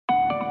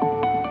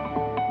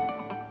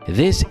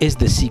This is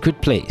The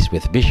Secret Place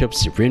with Bishop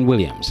Cyprian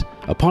Williams,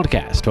 a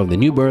podcast from the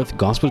New Birth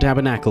Gospel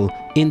Tabernacle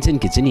in St.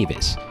 Kitts and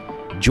Nevis.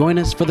 Join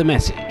us for the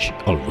message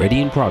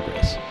already in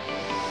progress.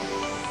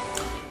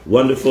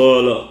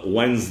 Wonderful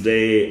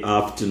Wednesday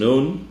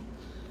afternoon.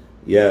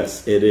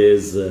 Yes, it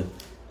is a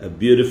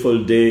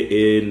beautiful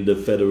day in the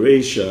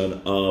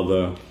Federation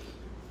of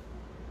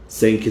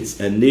St. Kitts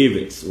and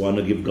Nevis. I want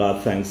to give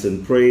God thanks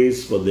and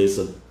praise for this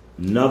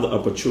another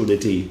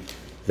opportunity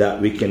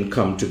that we can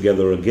come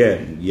together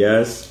again.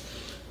 Yes,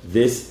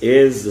 this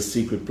is The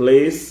Secret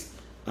Place,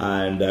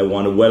 and I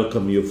want to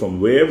welcome you from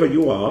wherever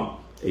you are.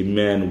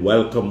 Amen.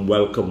 Welcome,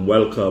 welcome,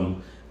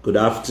 welcome. Good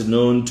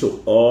afternoon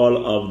to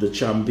all of the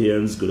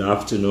champions. Good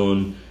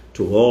afternoon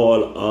to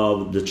all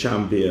of the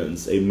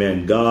champions.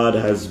 Amen. God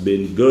has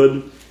been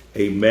good.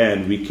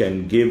 Amen. We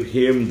can give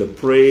him the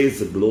praise,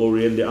 the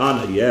glory, and the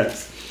honor.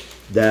 Yes,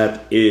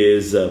 that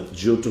is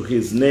due to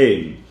his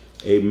name.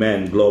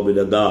 Amen. Glory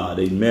to God.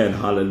 Amen.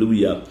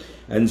 Hallelujah.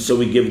 And so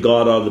we give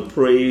God all the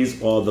praise,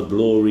 all the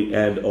glory,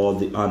 and all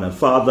the honor.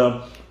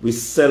 Father, we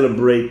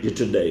celebrate you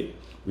today.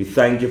 We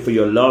thank you for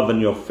your love and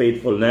your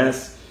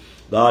faithfulness.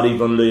 God,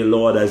 even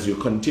Lord, as you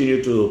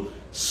continue to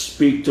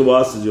speak to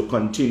us, as you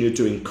continue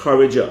to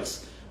encourage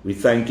us, we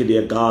thank you,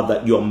 dear God,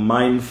 that you're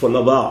mindful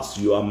of us.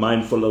 You are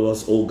mindful of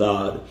us, oh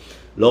God.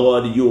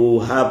 Lord, you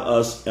have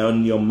us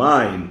on your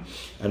mind.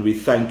 And we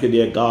thank you,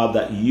 dear God,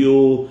 that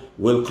you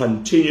will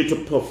continue to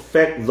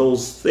perfect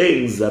those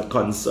things that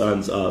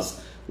concerns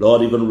us.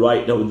 Lord, even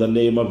right now in the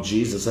name of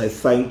Jesus, I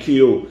thank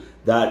you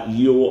that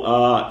you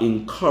are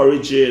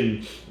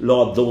encouraging,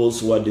 Lord, those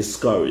who are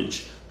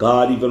discouraged.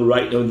 God, even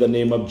right now in the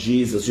name of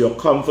Jesus, you're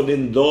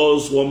comforting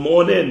those who are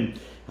mourning.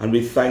 And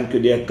we thank you,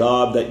 dear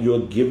God, that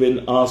you're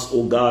giving us,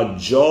 oh God,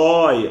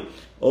 joy,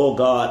 oh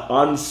God,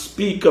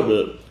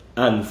 unspeakable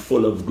and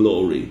full of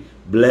glory.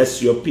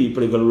 Bless your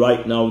people even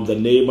right now in the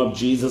name of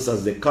Jesus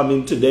as they come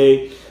in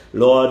today.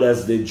 Lord,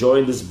 as they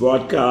join this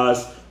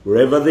broadcast,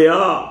 wherever they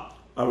are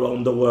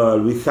around the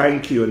world, we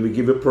thank you and we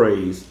give you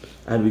praise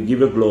and we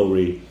give you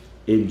glory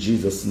in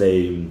Jesus'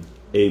 name.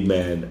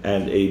 Amen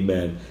and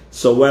amen.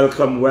 So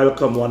welcome,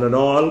 welcome one and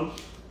all.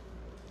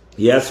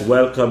 Yes,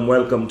 welcome,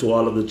 welcome to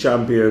all of the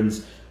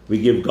champions.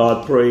 We give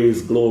God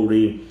praise,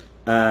 glory,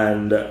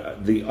 and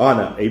the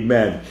honor.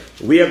 Amen.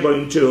 We are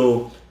going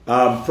to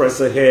press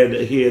ahead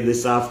here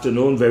this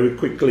afternoon very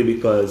quickly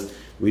because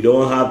we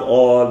don't have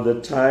all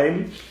the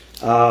time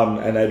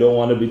and I don't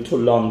want to be too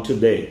long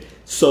today.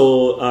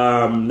 So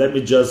let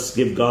me just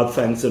give God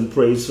thanks and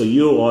praise for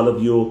you, all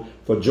of you,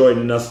 for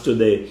joining us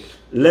today.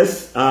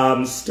 Let's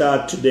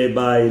start today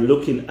by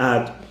looking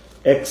at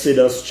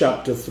Exodus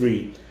chapter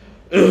 3.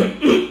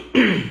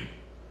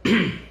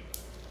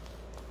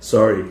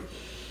 Sorry,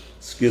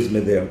 excuse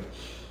me there.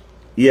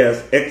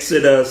 Yes,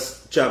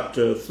 Exodus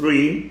chapter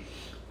 3.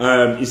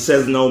 It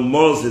says, now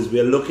Moses, we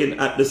are looking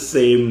at the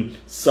same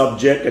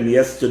subject, and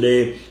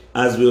yesterday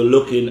as we were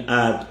looking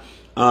at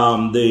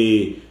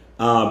the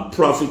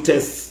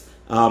prophetess,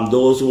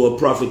 those who were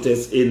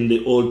prophetess in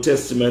the Old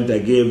Testament, I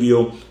gave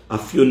you a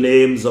few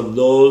names of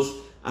those,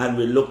 and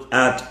we looked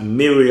at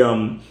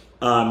Miriam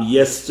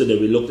yesterday.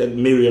 We looked at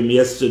Miriam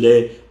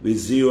yesterday with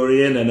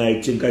Zeorian, and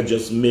I think I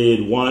just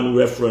made one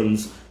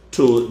reference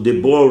to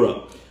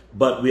Deborah.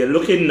 But we are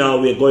looking now,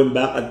 we are going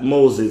back at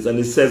Moses, and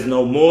it says,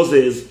 now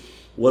Moses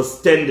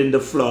was tending the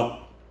flock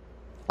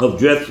of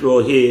Jethro,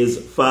 his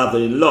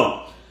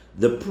father-in-law,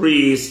 the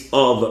priest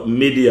of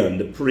Midian,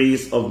 the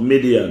priest of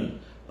Midian.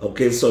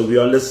 Okay, so we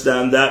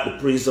understand that the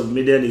priest of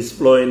Midian is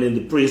flowing in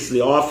the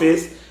priestly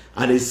office,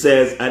 and it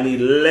says, and he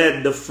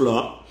led the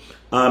flock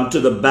to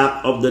the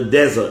back of the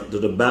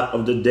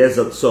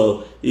desert,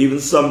 So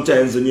even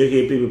sometimes when you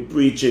hear people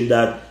preaching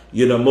that,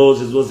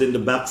 Moses was in the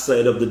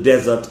backside of the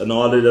desert and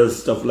all of that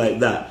stuff like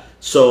that.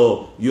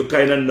 So you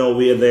kind of know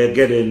where they're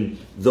getting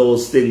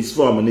those things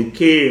from. And he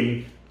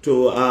came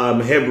to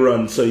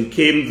Hebron. So he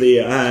came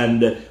there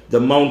and the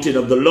mountain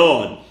of the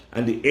Lord.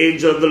 And the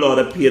angel of the Lord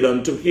appeared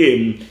unto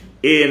him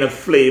in a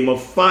flame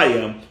of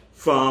fire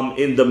from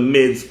in the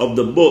midst of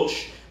the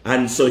bush.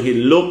 And so he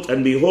looked,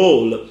 and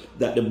behold,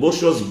 that the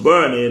bush was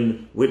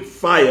burning with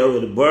fire,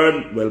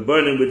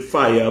 burning with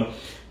fire.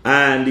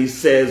 And he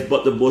says,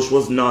 but the bush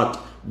was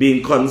not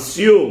being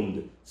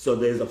consumed. So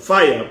there's a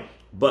fire,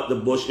 but the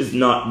bush is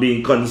not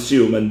being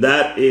consumed. And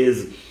that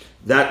is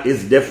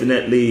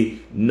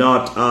definitely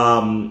not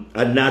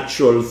a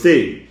natural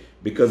thing.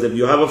 Because if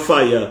you have a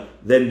fire,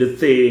 then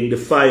the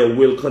fire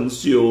will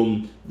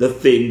consume the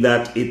thing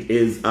that it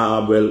is,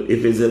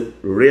 it is a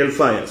real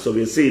fire. So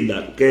we're seeing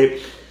that, okay?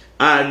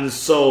 And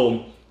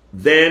so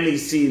then he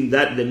seen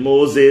that, then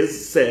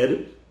Moses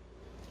said,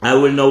 I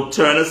will now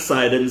turn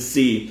aside and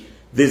see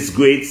this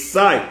great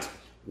sight,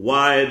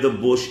 why the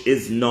bush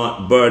is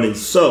not burning.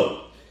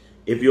 So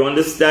if you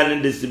understand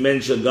in this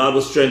dimension, God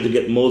was trying to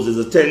get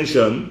Moses'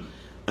 attention,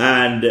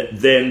 and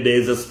then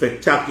there's a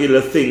spectacular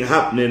thing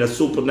happening, a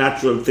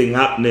supernatural thing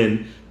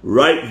happening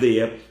right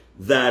there,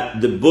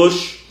 that the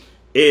bush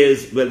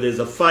is, there's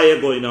a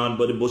fire going on,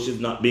 but the bush is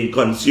not being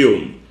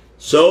consumed.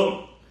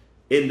 So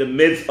in the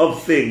midst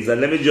of things, and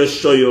let me just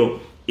show you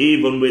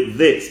even with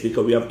this,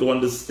 because we have to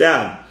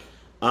understand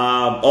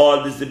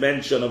all this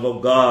dimension of how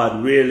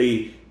God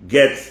really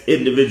gets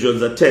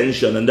individuals'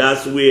 attention, and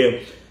that's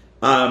where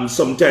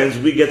sometimes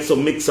we get so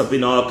mixed up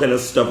in all kind of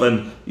stuff,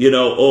 and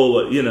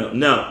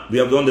now we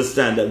have to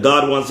understand that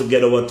God wants to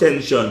get our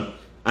attention,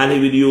 and He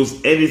will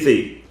use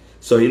anything.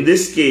 So in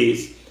this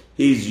case,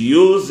 He's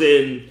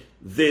using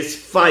this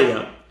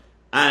fire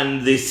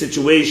and the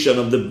situation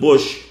of the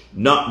bush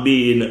not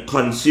being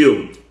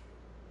consumed.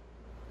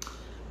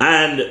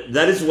 And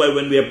that is why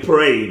when we are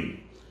praying,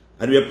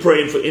 and we are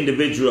praying for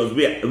individuals,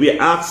 we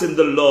are asking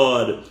the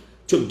Lord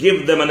to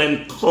give them an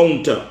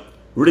encounter.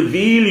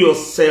 Reveal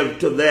yourself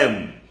to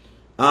them.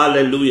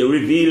 Hallelujah.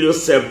 Reveal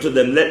yourself to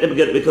them. Let them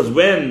get it, because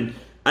when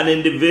an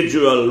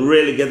individual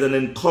really gets an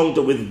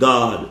encounter with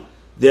God,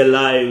 their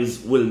lives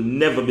will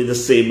never be the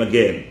same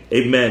again.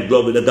 Amen.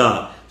 Glory to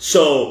God.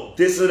 So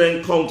this is an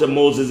encounter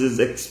Moses is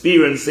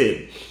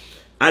experiencing.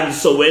 And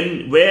so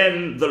when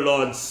the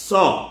Lord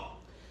saw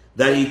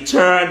that he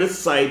turned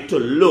aside to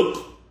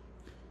look,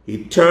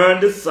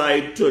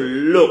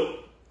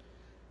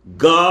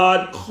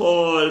 God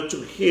called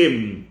to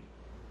him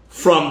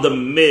from the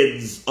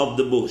midst of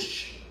the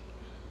bush.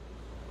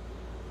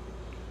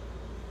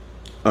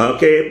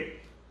 Okay,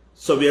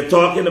 so we are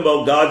talking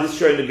about God is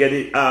trying to get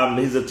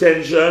his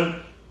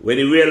attention. When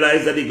he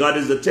realized that he got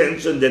his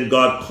attention, then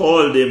God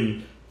called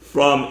him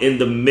from in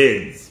the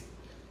midst.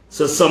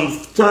 So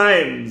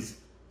sometimes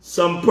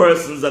some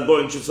persons are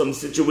going through some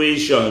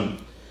situation.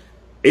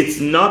 It's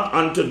not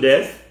unto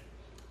death.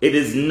 It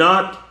is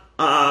not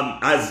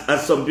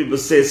as some people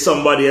say,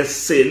 somebody has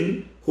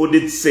sinned. Who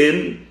did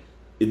sin?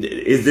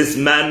 Is this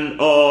man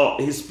or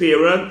his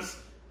parents?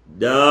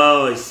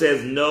 No, it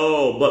says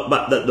no,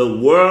 but that the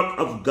work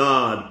of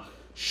God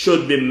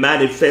should be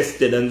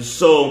manifested. And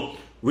so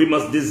we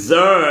must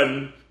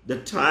discern the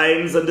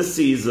times and the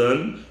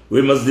season.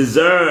 We must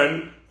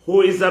discern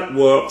who is at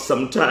work.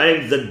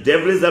 Sometimes the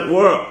devil is at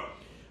work,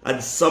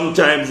 and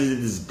sometimes it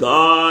is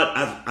God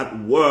at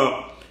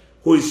work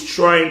who is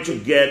trying to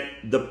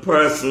get the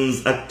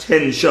person's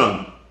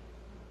attention.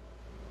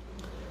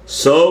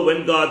 So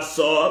when God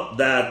saw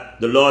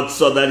that, the Lord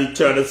saw that he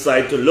turned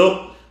aside to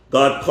look,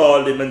 God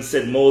called him and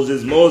said,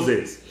 Moses,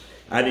 Moses.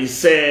 And he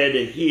said,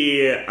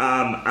 here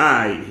am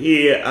I,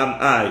 here am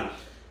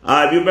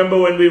I. You remember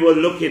when we were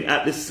looking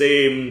at the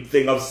same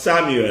thing of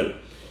Samuel,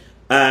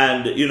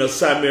 and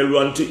Samuel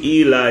ran to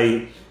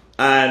Eli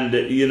and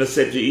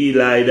said to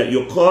Eli that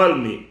you called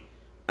me.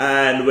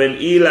 And when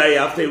Eli,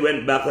 after he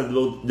went back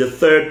the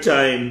third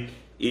time,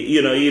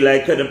 Eli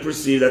couldn't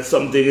perceive that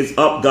something is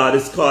up. God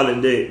is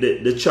calling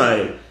the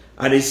child.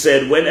 And he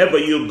said, whenever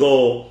you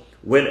go,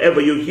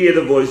 whenever you hear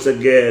the voice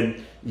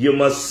again, you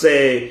must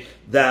say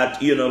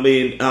that,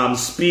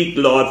 speak,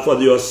 Lord,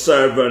 for your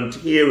servant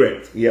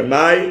heareth. Hear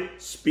my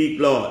speak,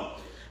 Lord.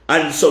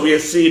 And so we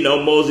see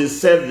now Moses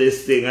said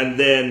this thing, and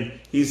then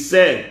he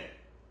said,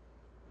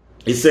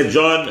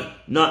 John,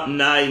 not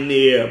nigh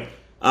near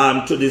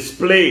to this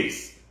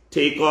place.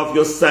 Take off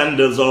your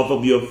sandals off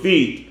of your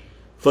feet,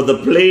 for the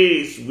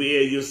place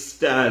where you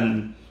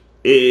stand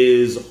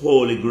is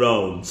holy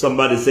ground.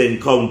 Somebody say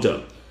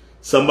encounter.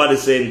 Somebody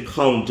say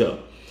encounter.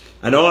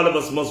 And all of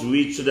us must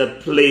reach to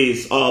that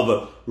place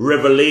of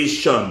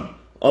revelation,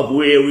 of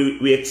where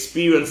we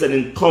experience an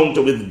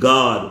encounter with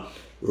God.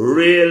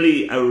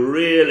 Really, a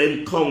real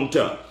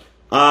encounter.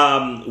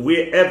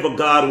 Wherever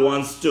God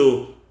wants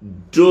to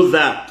do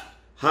that,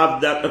 have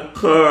that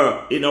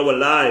occur in our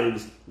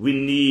lives, we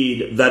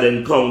need that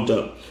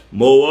encounter.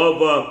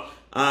 Moreover,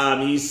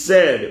 he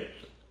said,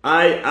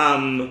 I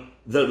am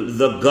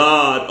the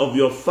God of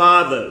your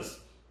fathers,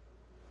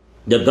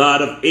 the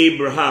God of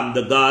Abraham,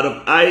 the God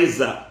of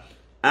Isaac,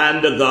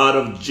 and the God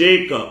of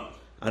Jacob.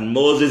 And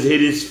Moses hid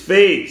his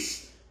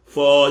face,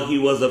 for he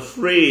was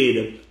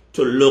afraid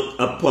to look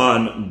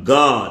upon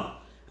God.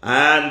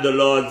 And the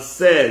Lord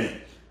said,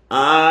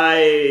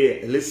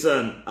 and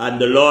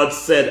the Lord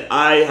said,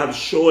 I have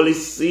surely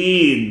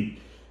seen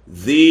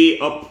the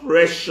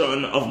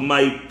oppression of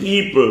my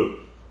people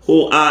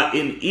who are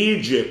in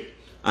Egypt,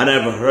 and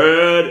have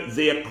heard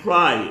their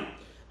cry,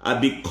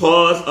 and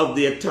because of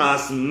their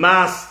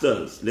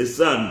taskmasters,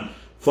 listen,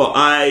 for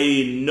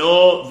I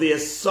know their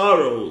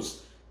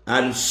sorrows,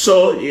 and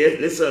so,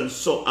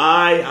 so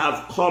I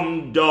have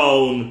come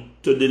down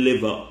to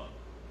deliver.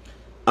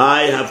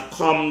 I have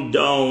come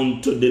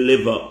down to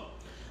deliver.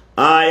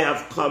 I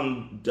have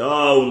come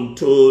down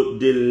to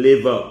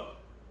deliver.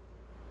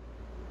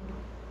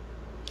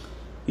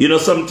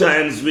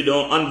 Sometimes we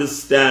don't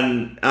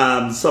understand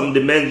some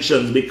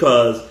dimensions,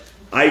 because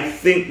I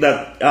think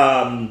that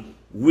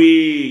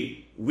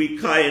we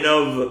kind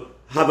of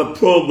have a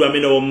program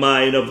in our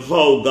mind of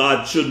how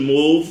God should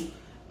move,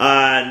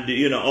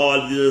 and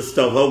all this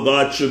stuff, how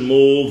God should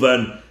move,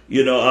 and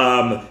even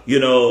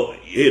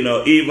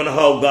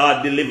how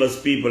God delivers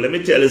people. Let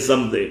me tell you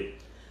something.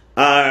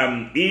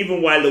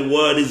 Even while the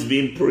word is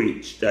being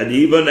preached, and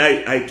even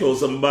I told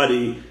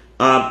somebody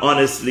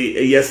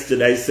honestly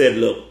yesterday, I said,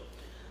 look,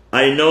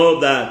 I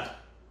know that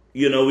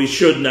we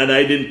shouldn't, and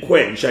I didn't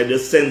quench. I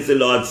just sensed the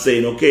Lord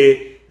saying,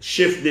 okay,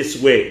 shift this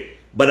way.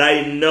 But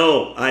I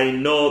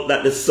know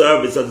that the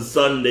service on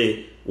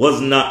Sunday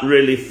was not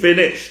really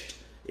finished.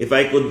 If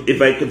I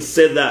could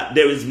say that,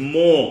 there is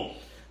more.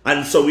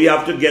 And so we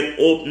have to get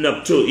open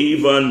up to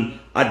even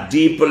a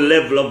deeper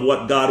level of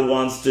what God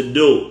wants to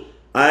do.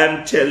 I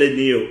am telling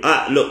you,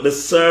 look, the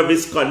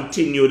service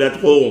continued at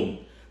home.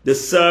 The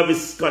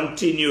service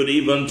continued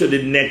even to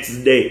the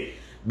next day.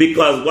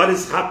 Because what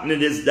is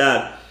happening is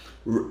that,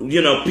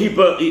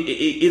 people,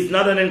 it's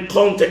not an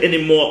encounter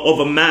anymore of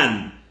a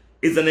man.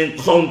 It's an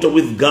encounter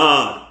with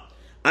God.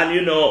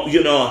 And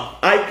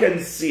I can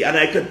see and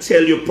I can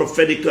tell you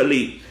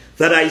prophetically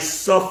that I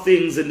saw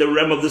things in the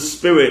realm of the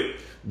spirit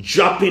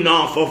dropping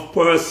off of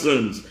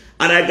persons.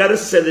 And I got to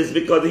say this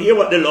because hear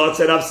what the Lord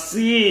said. I've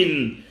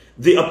seen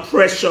the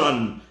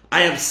oppression.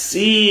 I have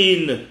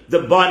seen the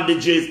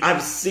bondages.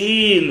 I've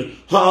seen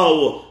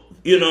how,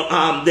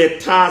 their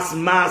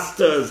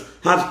taskmasters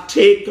have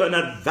taken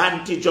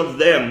advantage of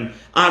them.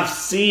 I've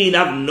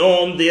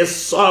known their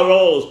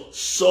sorrows.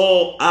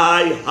 So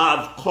I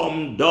have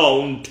come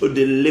down to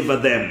deliver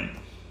them.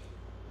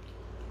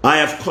 I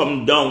have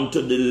come down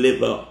to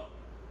deliver.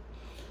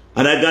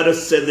 And I got to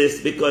say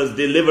this because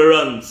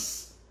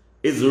deliverance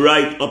is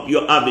right up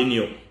your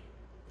avenue.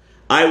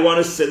 I want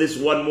to say this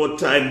one more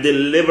time.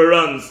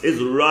 Deliverance is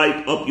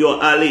right up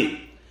your alley.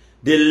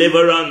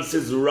 Deliverance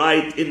is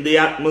right in the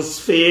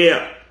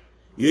atmosphere.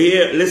 You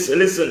hear?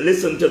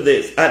 Listen to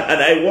this.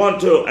 And I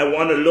want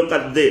to look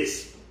at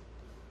this.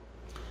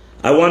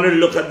 I want to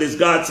look at this.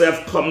 God said,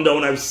 I've come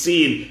down, I've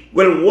seen.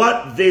 Well,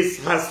 what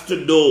this has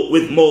to do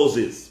with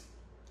Moses?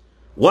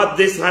 What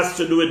this has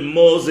to do with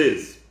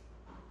Moses?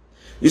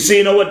 You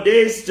see, in our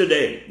days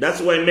today, that's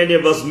why many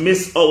of us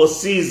miss our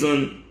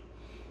season.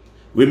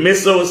 We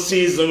miss our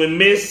season. We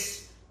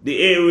miss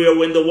the area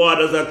when the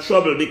waters are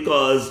troubled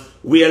because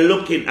we are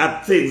looking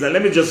at things. And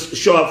let me just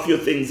show a few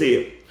things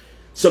here.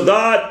 So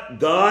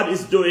God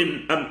is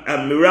doing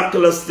a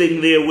miraculous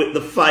thing there with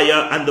the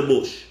fire and the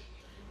bush.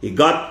 He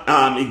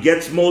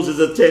gets Moses'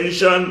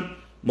 attention.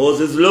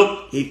 Moses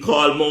looked. He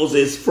called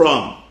Moses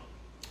from.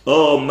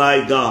 Oh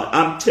my God.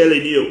 I'm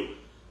telling you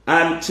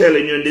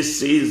in this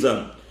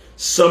season,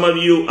 some of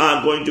you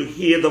are going to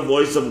hear the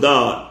voice of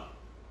God.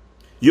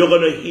 You're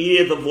going to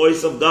hear the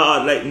voice of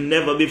God like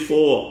never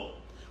before.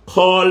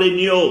 Calling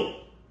you.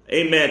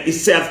 Amen. He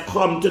said, I've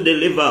come to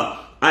deliver.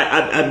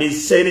 I've been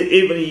saying it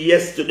even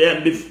yesterday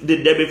and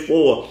the day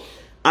before.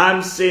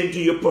 I'm saying to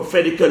you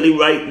prophetically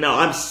right now,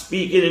 I'm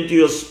speaking into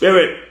your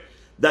spirit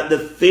that the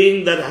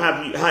thing that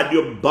had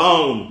you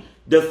bound,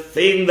 the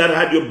thing that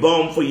had you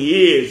bound for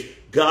years,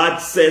 God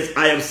says,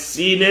 I have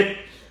seen it.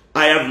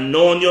 I have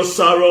known your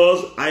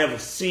sorrows. I have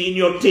seen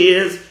your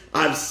tears.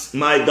 I've seen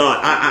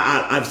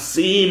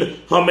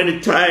how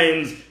many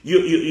times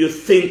you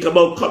think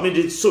about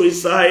committing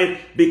suicide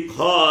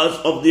because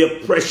of the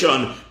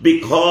oppression,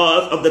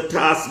 because of the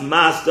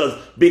taskmasters,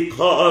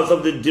 because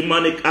of the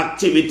demonic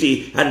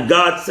activity. And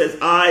God says,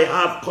 I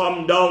have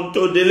come down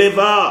to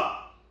deliver.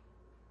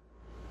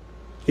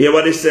 Hear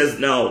what he says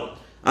now.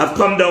 I've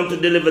come down to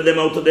deliver them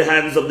out of the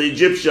hands of the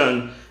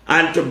Egyptian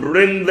and to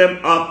bring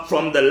them up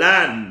from the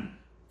land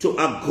to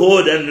a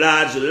good and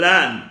large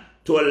land,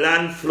 to a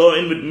land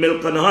flowing with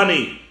milk and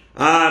honey,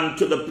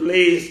 to the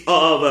place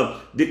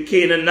of the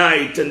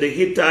Canaanites and the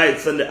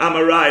Hittites and the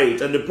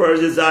Amorites and the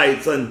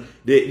Perizzites and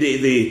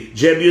the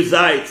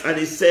Jebusites. And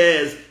he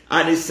says,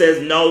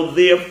 now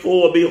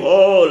therefore,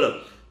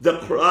 behold, the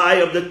cry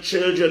of the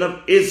children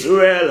of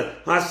Israel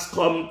has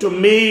come to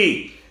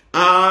me.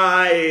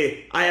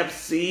 I have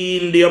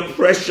seen the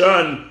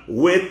oppression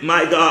with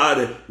my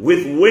God,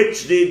 with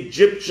which the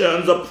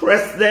Egyptians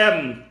oppressed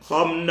them.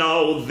 Come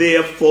now,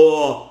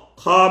 therefore.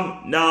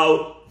 Come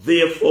now,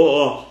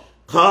 therefore.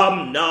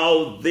 Come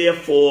now,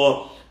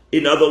 therefore.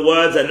 In other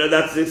words, I know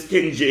that's this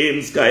King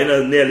James kind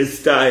of nearly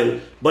style,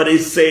 but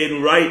he's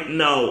saying right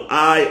now,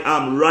 I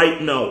am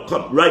right now.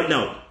 Come right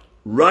now.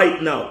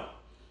 Right now.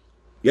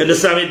 You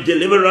understand me?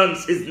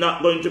 Deliverance is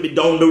not going to be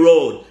down the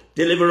road.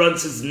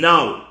 Deliverance is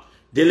now.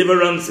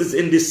 Deliverance is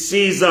in this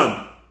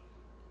season.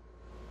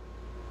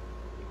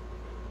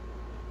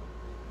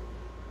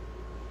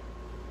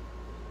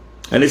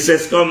 And it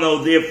says, come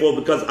now therefore,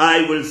 because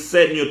I will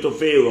send you to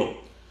Pharaoh.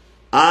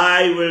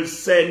 I will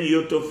send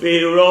you to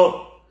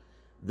Pharaoh,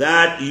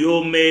 that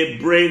you may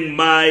bring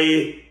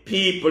my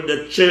people,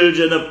 the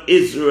children of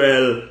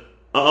Israel,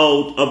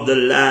 out of the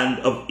land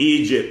of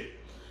Egypt.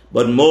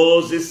 But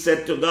Moses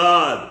said to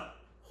God,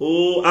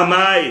 who am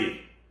I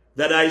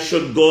that I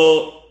should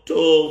go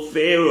to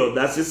Pharaoh?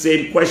 That's the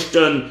same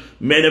question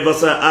many of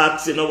us are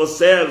asking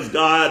ourselves.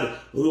 God,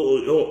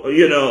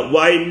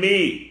 why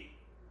me?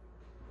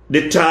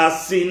 The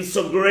task seems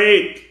so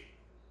great.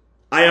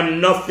 I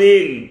am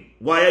nothing.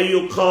 Why are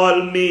you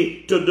calling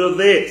me to do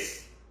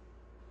this?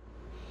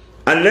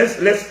 And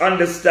let's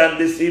understand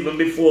this even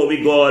before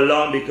we go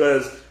along,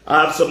 because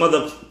I have some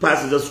other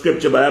passages of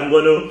scripture, but I'm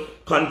going to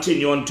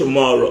continue on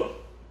tomorrow.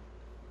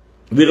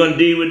 We're going to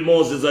deal with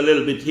Moses a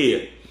little bit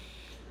here.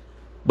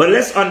 But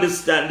let's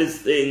understand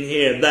this thing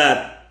here,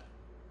 that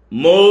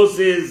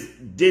Moses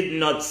did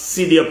not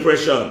see the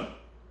oppression.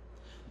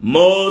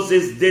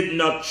 Moses did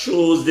not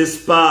choose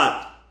this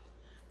path.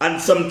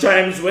 And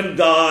sometimes when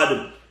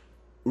God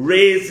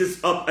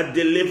raises up a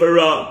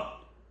deliverer,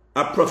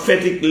 a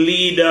prophetic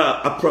leader,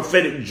 a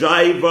prophetic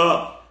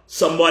driver,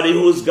 somebody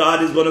whose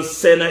God is going to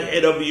send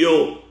ahead of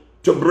you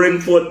to bring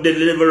forth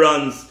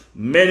deliverance,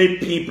 many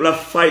people are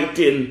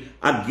fighting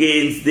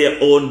against their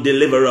own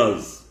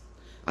deliverers.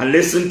 And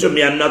listen to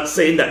me, I'm not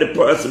saying that the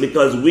person,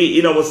 because we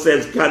in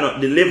ourselves cannot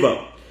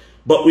deliver,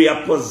 but we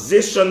are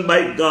positioned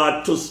by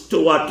God to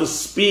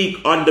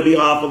speak on the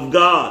behalf of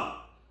God.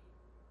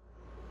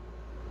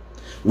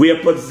 We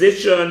are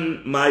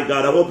positioned, my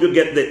God, I hope you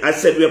get that. I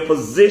said we are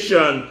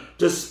positioned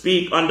to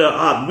speak on the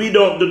heart. We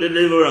don't do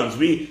deliverance.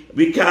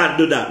 We can't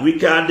do that. We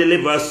can't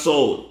deliver a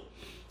soul.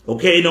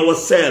 Okay, in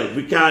ourselves,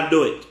 we can't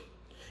do it.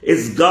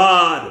 It's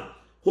God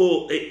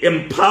who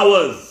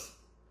empowers.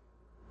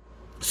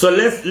 So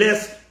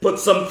let's put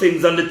some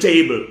things on the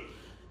table.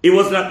 It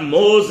was not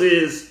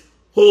Moses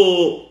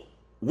who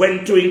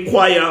went to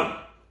inquire,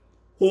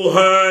 who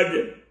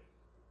heard,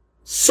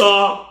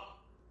 saw,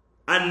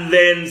 and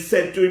then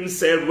said to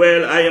himself,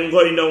 well, I am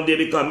going down there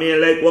because me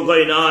like what's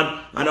going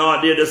on and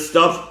all the other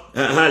stuff.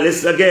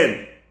 Listen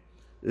again.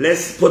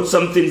 Let's put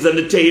some things on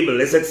the table.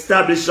 Let's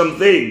establish some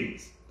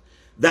things.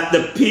 That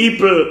the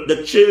people,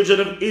 the children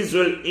of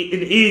Israel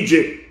in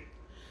Egypt,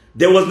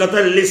 there was not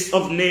a list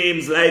of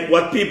names like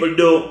what people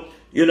do.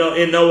 You know,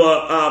 in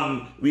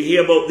our, we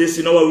hear about this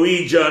in our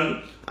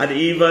region and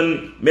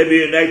even maybe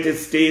United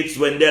States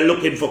when they're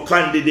looking for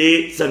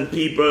candidates and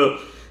people,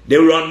 they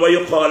run what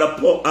you call a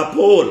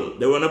poll.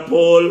 They run a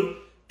poll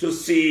to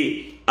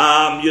see,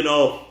 you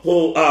know,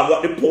 who,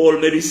 what the poll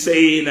may be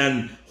saying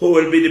and who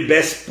will be the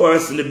best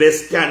person, the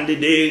best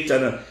candidate,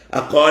 and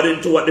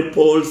according to what the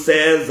poll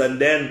says, and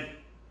then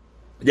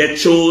they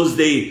choose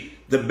the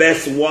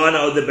best one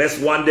or the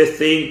best one they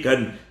think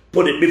and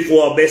put it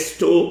before best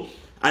two,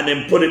 and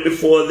then put it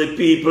before the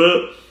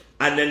people,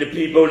 and then the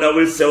people now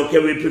will say, okay,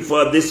 we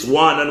prefer this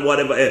one and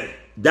whatever.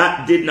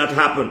 That did not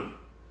happen.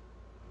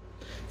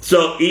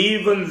 So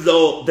even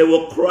though they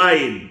were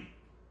crying,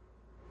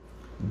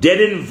 they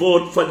didn't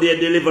vote for their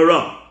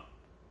deliverer.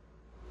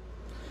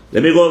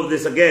 Let me go over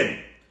this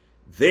again.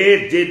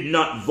 They did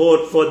not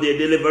vote for their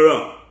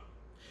deliverer.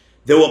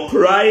 They were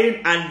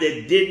crying and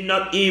they did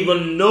not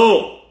even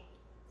know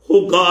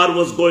who God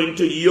was going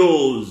to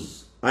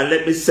use. And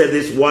let me say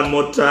this one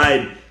more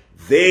time.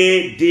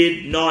 They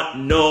did not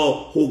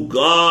know who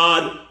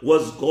God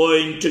was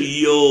going to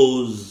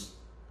use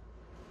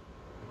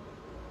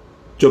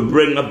to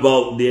bring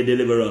about their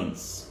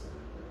deliverance.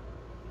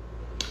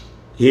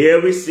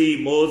 Here we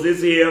see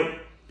Moses here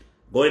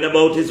going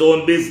about his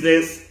own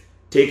business,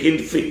 taking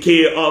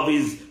care of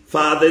his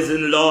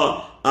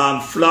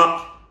father's-in-law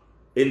flock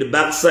in the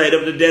backside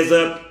of the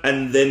desert,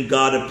 and then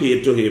God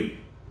appeared to him.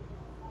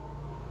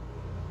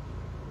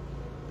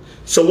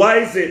 So why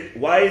is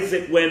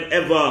it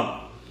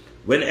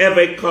whenever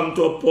it comes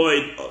to a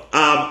point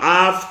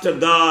after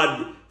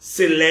God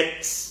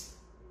selects,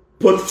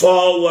 put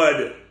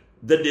forward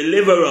the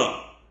deliverer,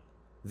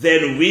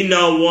 then we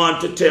now want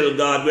to tell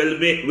God, well,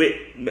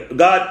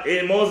 God,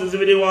 Moses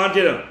really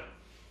wanted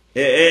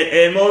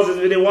him. Moses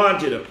really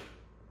wanted him.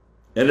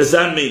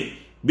 Understand me?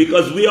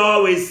 Because we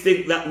always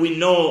think that we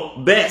know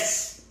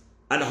best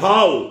and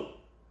how,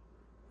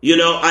 you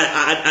know,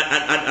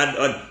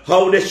 and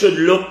how they should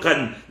look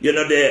and, you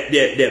know,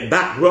 their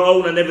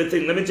background and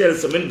everything. Let me tell you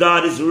something. When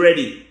God is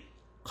ready,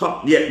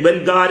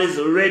 when God is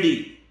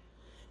ready,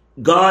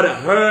 God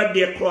heard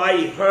their cry,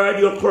 He heard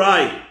your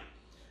cry,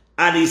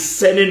 and He's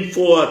sending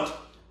forth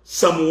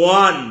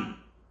someone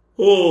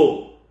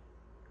who,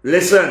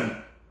 listen,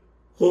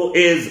 who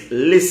is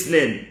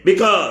listening.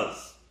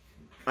 Because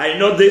I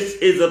know this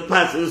is a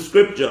passage of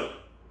scripture.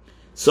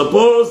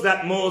 Suppose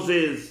that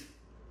Moses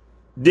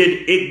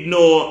did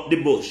ignore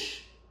the bush.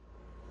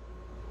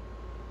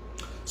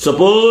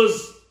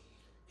 Suppose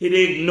he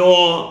did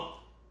ignore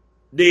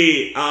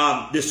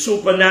the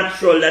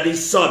supernatural that he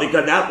saw,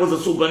 because that was a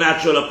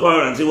supernatural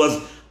occurrence. It was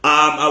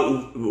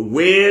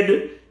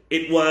weird.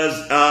 It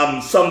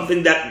was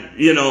something that,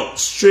 you know,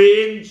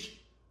 strange.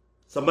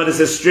 Somebody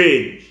says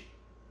strange.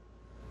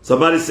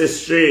 Somebody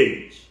says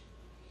strange.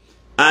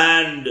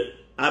 And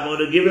I'm going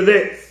to give you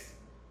this.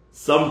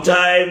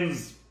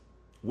 Sometimes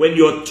when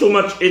you're too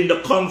much in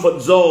the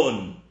comfort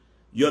zone,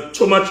 you're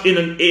too much in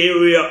an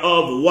area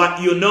of what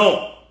you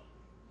know,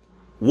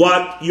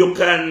 what you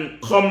can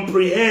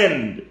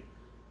comprehend,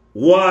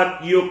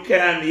 what you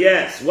can,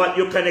 what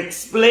you can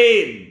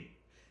explain.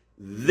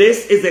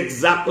 This is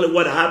exactly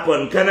what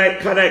happened. Can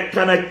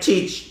I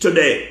teach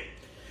today?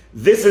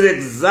 This is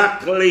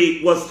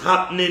exactly what's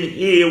happening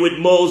here with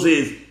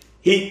Moses.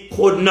 He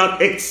could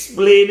not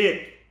explain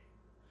it.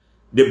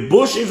 The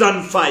bush is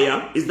on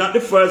fire. It's not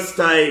the first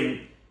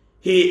time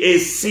he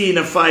is seeing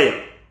a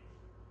fire.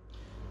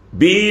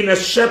 Being a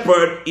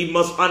shepherd, he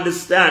must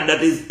understand that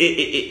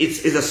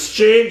it's a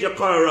strange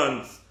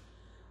occurrence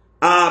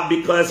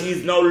because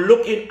he's now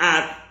looking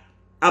at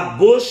a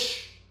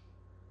bush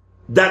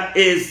that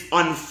is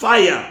on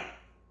fire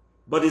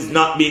but is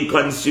not being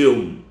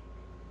consumed.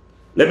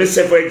 Let me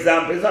say, for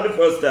example, it's not the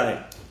first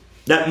time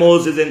that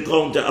Moses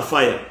encountered a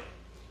fire.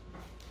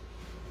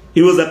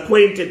 He was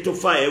acquainted to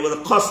fire. He was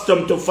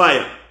accustomed to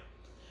fire.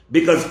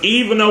 Because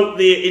even out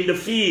there in the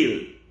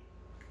field,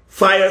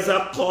 fires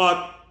are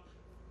caught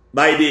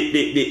by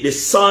the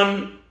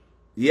sun.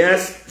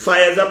 Yes,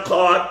 fires are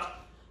caught,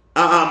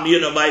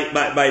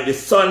 by the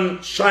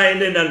sun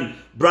shining and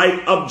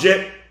bright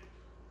object,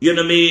 you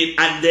know what I mean?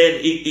 And then,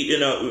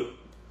 it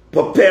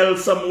propel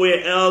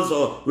somewhere else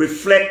or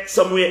reflect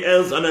somewhere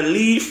else on a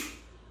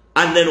leaf.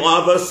 And then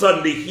all of a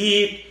sudden the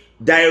heat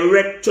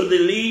direct to the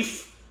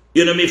leaf,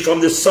 you know what I mean,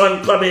 from the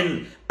sun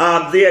coming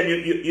there.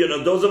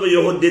 And those of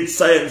you who did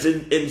science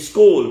in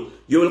school,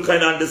 you will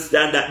kind of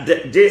understand that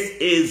this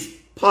is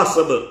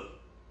possible.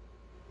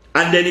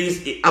 And then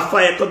a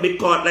fire could be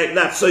caught like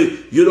that. So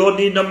you don't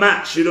need no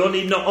match, you don't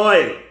need no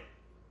oil.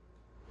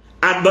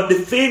 But the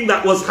thing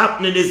that was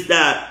happening is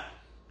that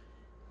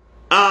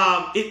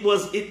it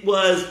was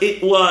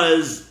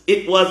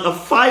a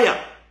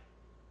fire,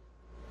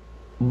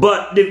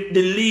 but the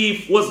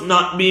leaf was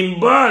not being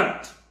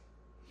burnt.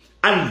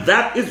 And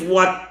that is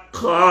what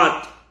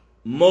caught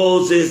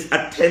Moses'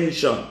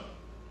 attention.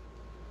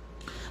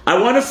 I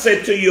want to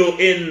say to you,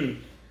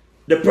 in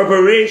the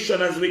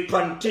preparation as we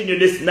continue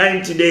this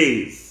 90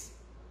 days,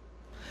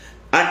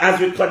 and as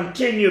we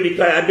continue,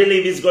 because I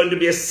believe it's going to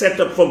be a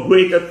setup for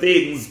greater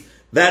things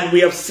than we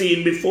have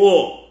seen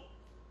before.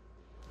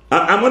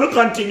 I'm going to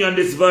continue on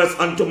this verse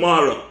on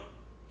tomorrow.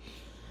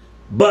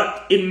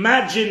 But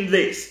imagine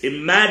this.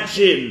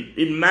 Imagine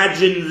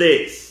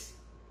this.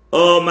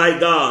 Oh my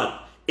God.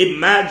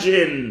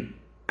 Imagine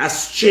a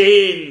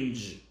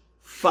strange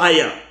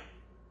fire.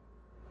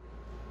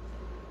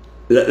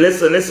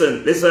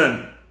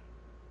 Listen.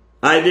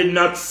 I did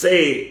not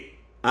say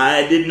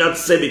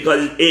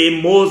because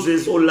it's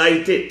Moses who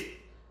lighted it.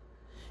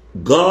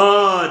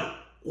 God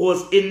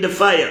was in the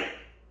fire.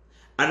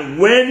 And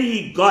when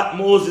he got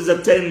Moses'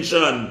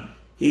 attention,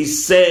 he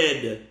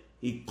said,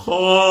 he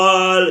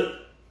called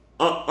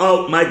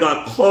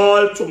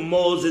called to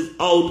Moses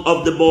out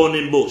of the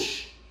burning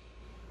bush.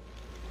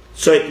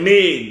 So it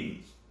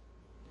means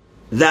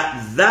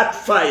that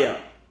fire,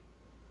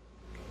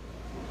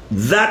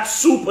 that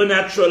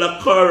supernatural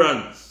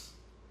occurrence,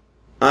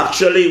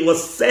 actually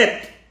was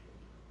set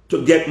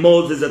to get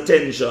Moses'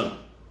 attention.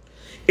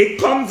 It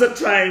comes a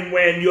time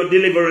when your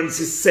deliverance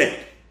is set.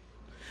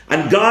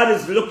 And God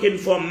is looking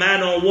for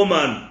man or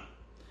woman.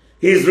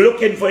 He's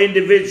looking for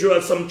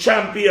individuals, some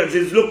champions.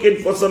 He's looking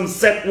for some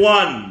set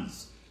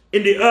ones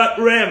in the earth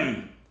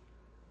realm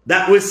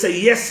that will say,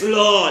 yes,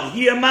 Lord,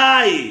 here am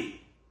I.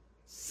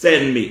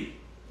 Send me.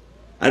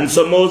 And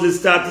so Moses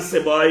started to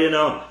say, boy, who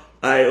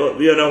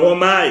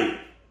am I?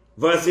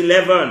 Verse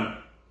 11.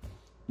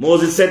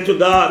 Moses said to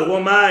God, who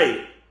am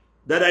I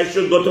that I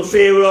should go to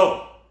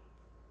Pharaoh?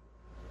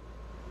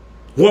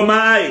 Who am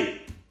I?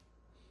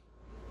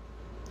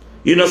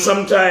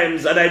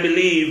 Sometimes, and I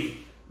believe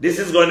this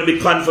is going to be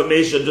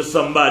confirmation to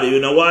somebody. You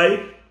know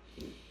why?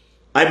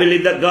 I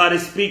believe that God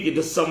is speaking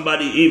to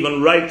somebody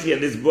even right here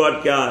in this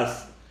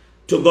broadcast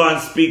to go and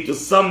speak to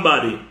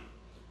somebody,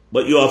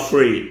 but you're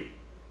afraid.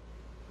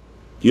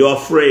 You're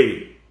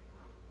afraid.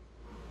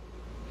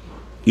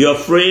 You're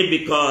afraid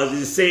because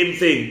it's the same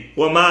thing.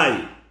 Who am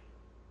I?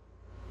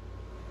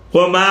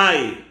 Who am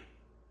I?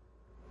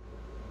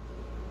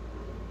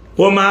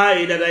 Who am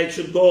I that I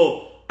should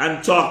go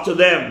and talk to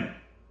them?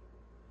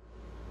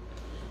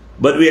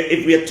 But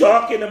if we are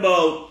talking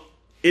about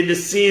in the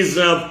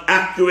season of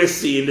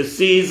accuracy, in the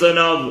season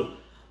of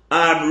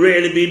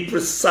really being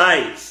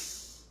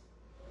precise,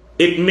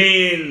 it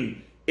means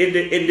in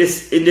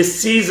the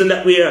season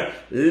that we are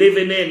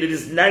living in, it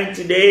is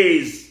 90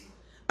 days,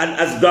 and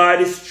as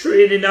God is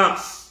training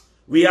us,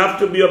 we have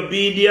to be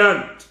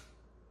obedient.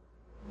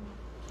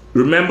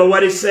 Remember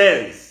what it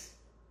says: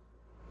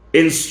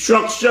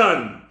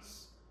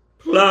 instructions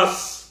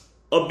plus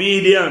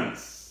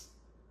obedience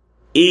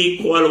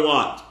equal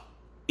what?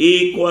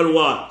 Equal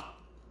what?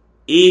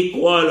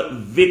 Equal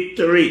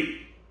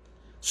victory.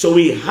 So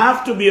we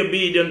have to be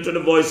obedient to the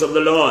voice of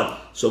the Lord.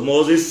 So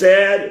Moses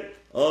said,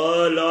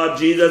 oh Lord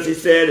Jesus, he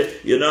said,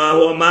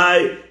 who am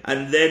I?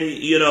 And then,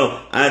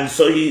 and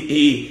so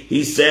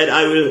he said,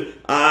 I will,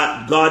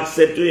 God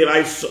said to him,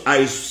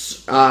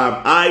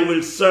 I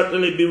will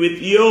certainly be with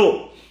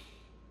you.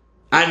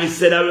 And he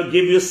said, I will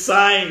give you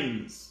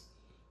signs.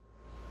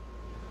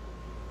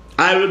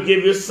 I will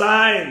give you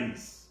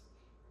signs.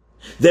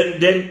 Then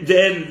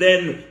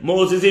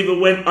Moses even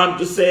went on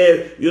to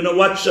say,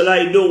 what shall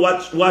I do?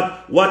 What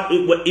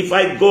if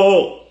I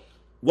go?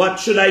 What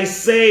should I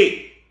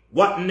say?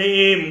 What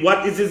name?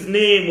 What is his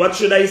name? What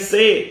should I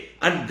say?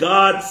 And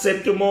God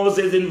said to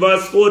Moses in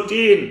verse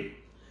 14,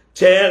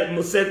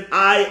 said,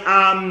 I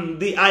am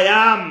the I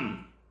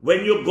am.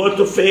 When you go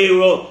to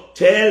Pharaoh,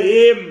 tell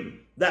him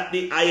that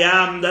the I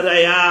am that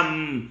I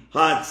am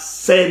had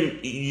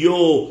sent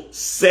you.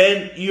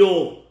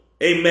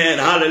 Amen.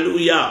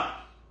 Hallelujah.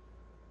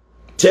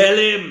 Tell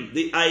him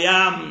the I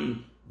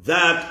am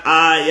that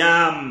I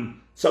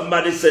am.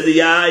 Somebody said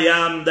the I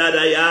am that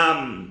I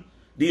am.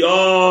 the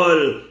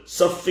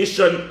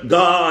all-sufficient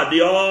God,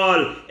 the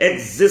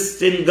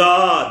all-existing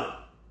God.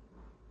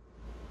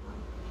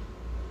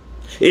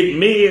 It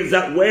means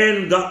that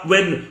when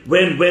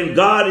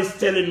God is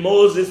telling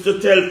Moses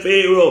to tell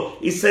Pharaoh,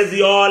 he says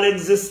the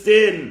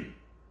all-existing.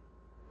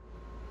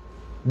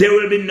 There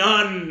will be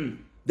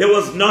none. There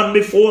was none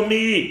before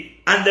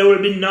me, and there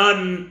will be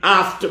none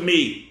after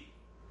me.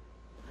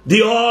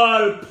 The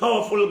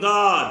all-powerful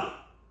God,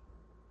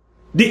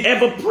 the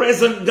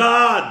ever-present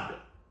God.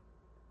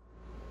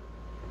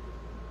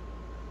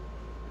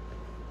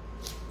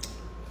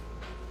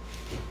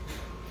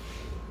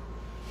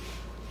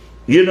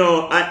 You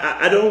know,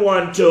 I don't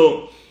want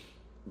to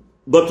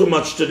go too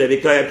much today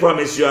because I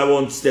promise you I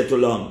won't stay too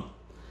long.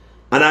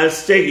 And I'll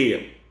stay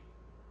here.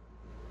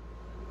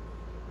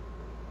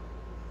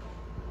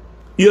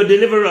 Your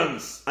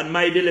deliverance and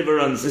my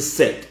deliverance is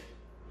set.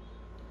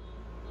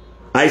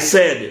 I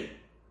said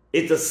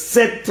it's a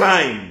set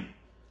time.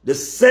 The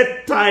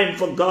set time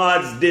for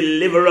God's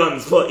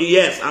deliverance. For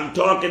yes, I'm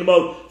talking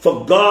about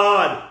for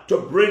God to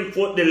bring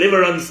forth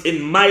deliverance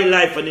in my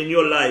life and in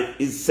your life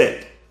is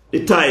set.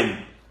 The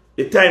time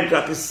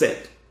clock is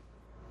set.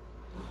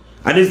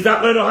 And it's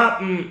not going to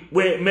happen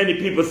where many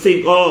people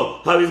think,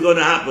 oh, how is it going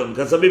to happen?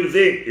 Because some people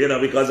think,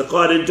 because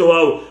according to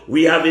how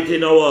we have it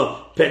in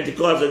our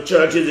Pentecostal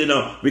churches,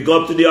 we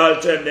go up to the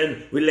altar and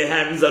then we lay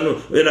hands on,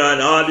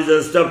 and all this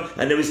and stuff,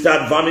 and then we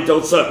start vomit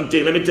out certain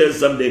things. Let me tell you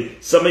something.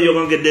 Some of you are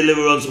going to get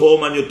deliverance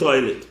home on your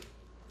toilet.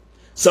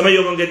 Some of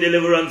you are going to get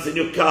deliverance in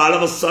your car. All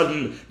of a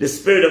sudden, the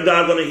Spirit of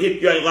God is going to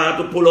hit you and you're going to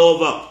have to pull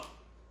over.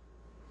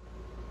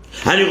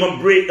 And you're going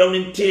to break down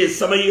in tears.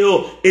 Some of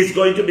you is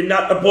going to be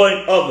not a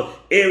point of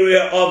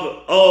area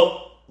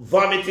of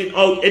vomiting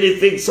out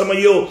anything. Some of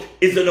you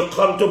is going to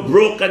come to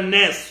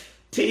brokenness.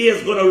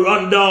 Tears going to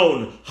run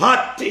down.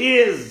 Hot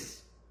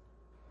tears.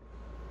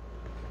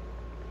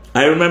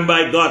 I remember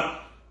I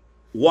got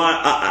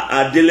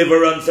a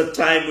deliverance a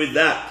time with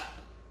that.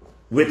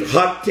 With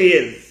hot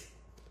tears.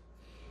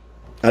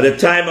 At the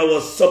time I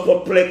was so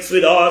perplexed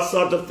with all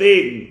sorts of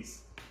things.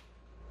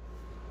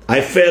 I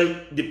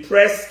felt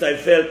depressed,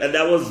 and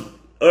that was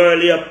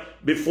earlier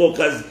before,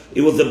 because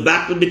it was a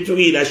battle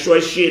between, I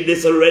shared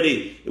this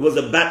already, it was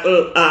a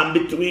battle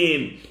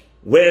between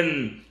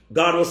when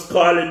God was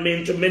calling me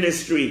into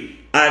ministry,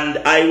 and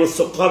I was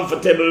so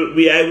comfortable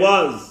where I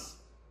was,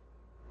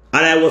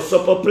 and I was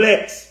so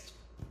perplexed,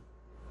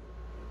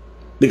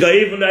 because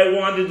even though I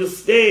wanted to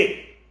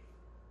stay,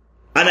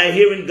 and I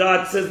hearing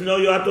God says, no,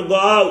 you have to go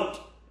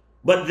out,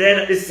 but then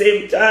at the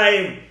same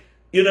time,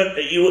 you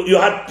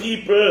had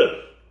people,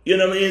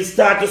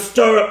 start to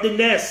stir up the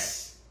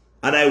nest.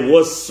 And I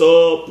was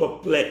so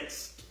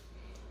perplexed.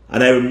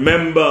 And I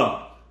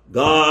remember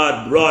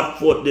God brought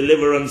forth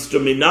deliverance to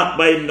me, not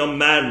by no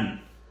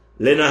man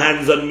laying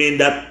hands on me in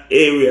that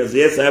areas.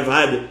 Yes, I've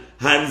had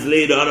hands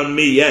laid on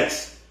me,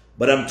 yes.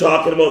 But I'm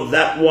talking about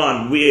that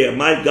one where,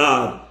 my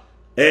God,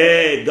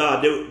 hey,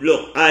 God,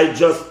 look,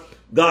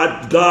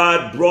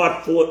 God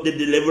brought forth the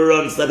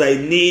deliverance that I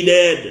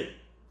needed.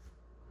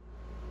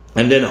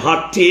 And then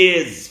hot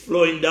tears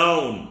flowing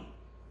down.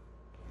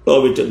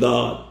 Glory to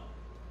God.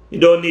 You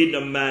don't need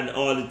a man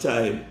all the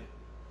time.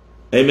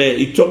 Amen.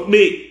 He took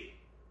me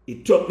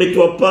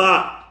to a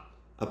park,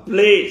 a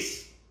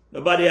place.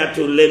 Nobody had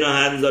to lay no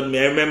hands on me.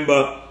 I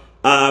remember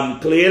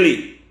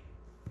clearly.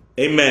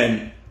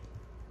 Amen.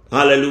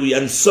 Hallelujah.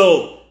 And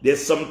so,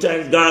 there's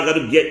sometimes God got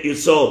to get you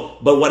so.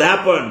 But what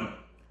happened?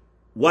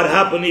 What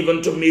happened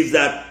even to me is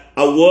that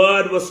a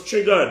word was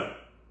triggered.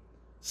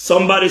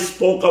 Somebody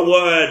spoke a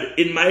word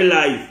in my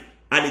life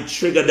and it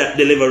triggered that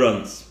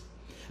deliverance.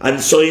 And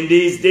so in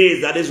these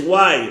days, that is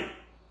why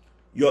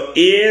your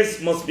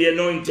ears must be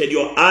anointed,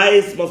 your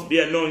eyes must be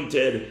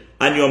anointed,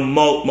 and your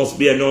mouth must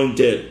be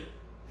anointed.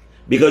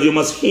 Because you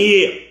must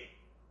hear.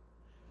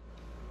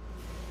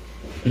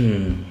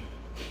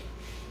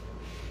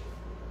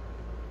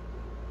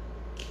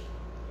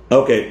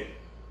 Okay.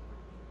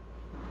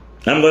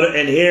 I'm going to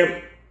end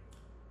here.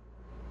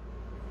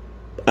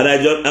 And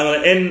I'm going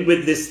to end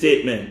with this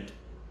statement.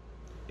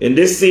 In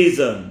this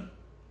season,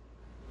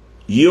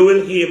 you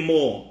will hear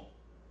more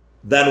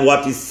than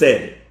what is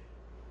said.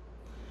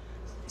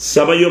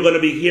 Some of you are going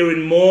to be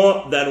hearing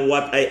more than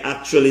what I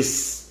actually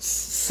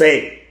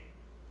say.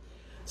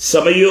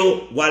 Some of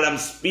you, while I'm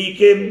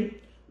speaking,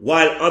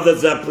 while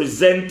others are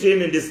presenting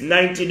in this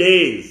 90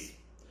 days,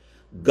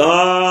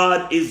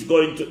 God is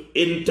going to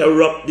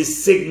interrupt the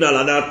signal.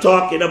 And I'm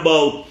talking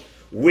about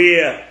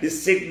where the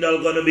signal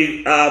is going to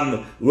be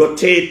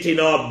rotating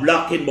or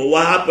blocking. But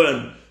what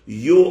happened?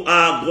 You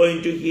are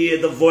going to hear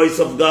the voice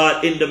of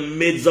God in the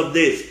midst of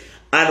this.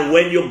 And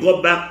when you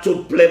go back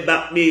to play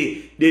back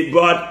the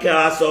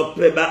broadcast or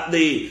play back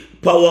the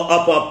power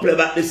up or play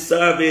back the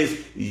service,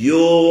 you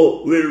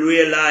will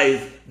realize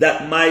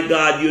that, my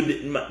God,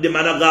 the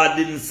man of God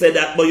didn't say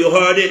that, but you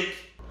heard it.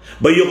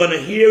 But you're going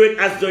to hear it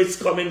as though it's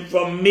coming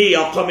from me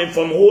or coming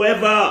from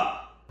whoever.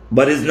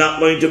 But it's not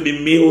going to be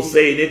me who's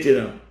saying it,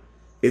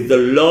 It's the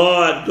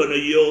Lord going to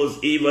use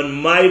even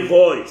my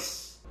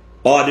voice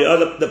or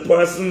the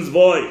person's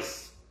voice.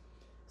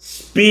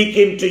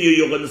 speaking to you.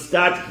 You're going to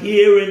start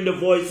hearing the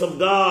voice of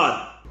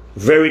God.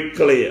 Very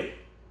clear.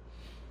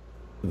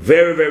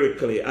 Very, very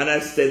clear. And I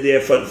stay there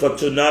for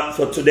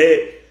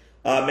today.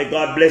 May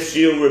God bless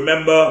you.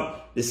 Remember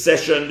the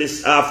session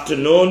this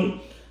afternoon.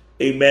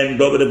 Amen.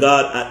 Glory to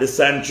God at the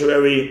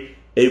sanctuary.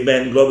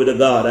 Amen. Glory to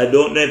God. I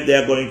don't know if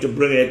they're going to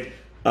bring it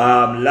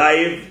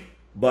live,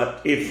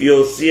 but if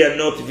you see a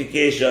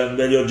notification,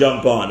 then you'll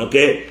jump on.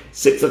 Okay?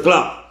 6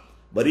 o'clock.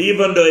 But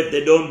even though if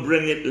they don't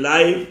bring it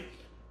live,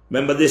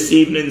 remember this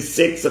evening,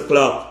 6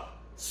 o'clock,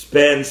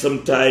 spend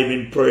some time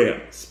in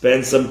prayer.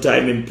 Spend some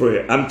time in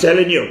prayer. I'm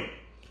telling you,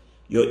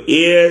 your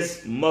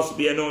ears must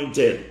be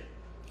anointed.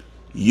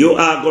 You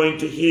are going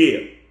to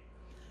hear.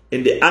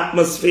 In the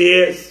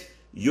atmospheres,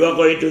 you are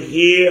going to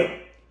hear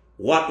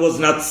what was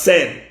not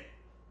said.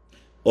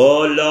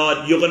 Oh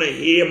Lord, you're going to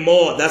hear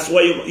more. That's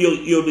why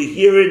you'll be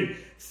hearing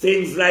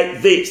things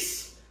like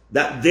this.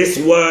 That this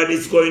word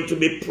is going to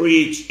be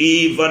preached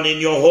even in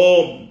your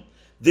home.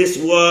 This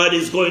word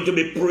is going to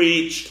be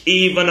preached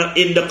even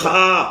in the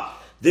car.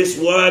 This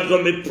word is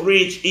going to be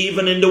preached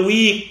even in the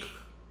week.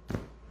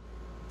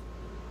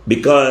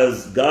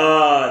 Because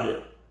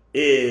God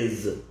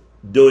is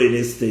doing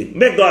his thing.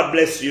 May God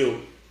bless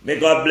you. May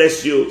God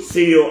bless you.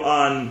 See you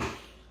on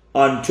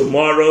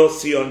tomorrow.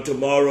 See you on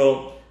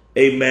tomorrow.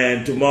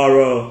 Amen.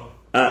 Tomorrow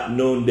at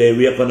noonday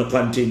we are going to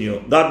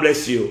continue. God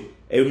bless you.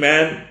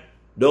 Amen.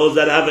 Those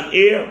that have an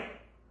ear,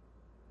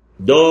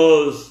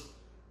 those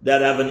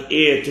that have an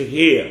ear to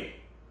hear,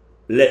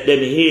 let them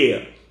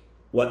hear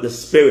what the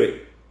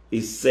Spirit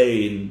is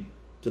saying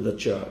to the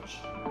church.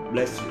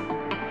 Bless you.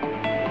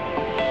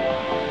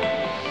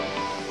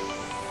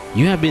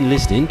 You have been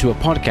listening to a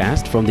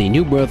podcast from the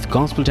New Birth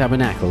Gospel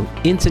Tabernacle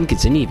in St.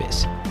 Kitts and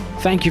Nevis.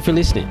 Thank you for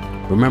listening.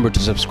 Remember to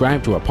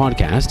subscribe to our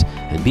podcast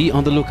and be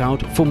on the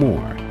lookout for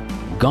more.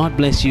 God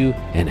bless you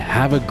and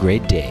have a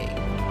great day.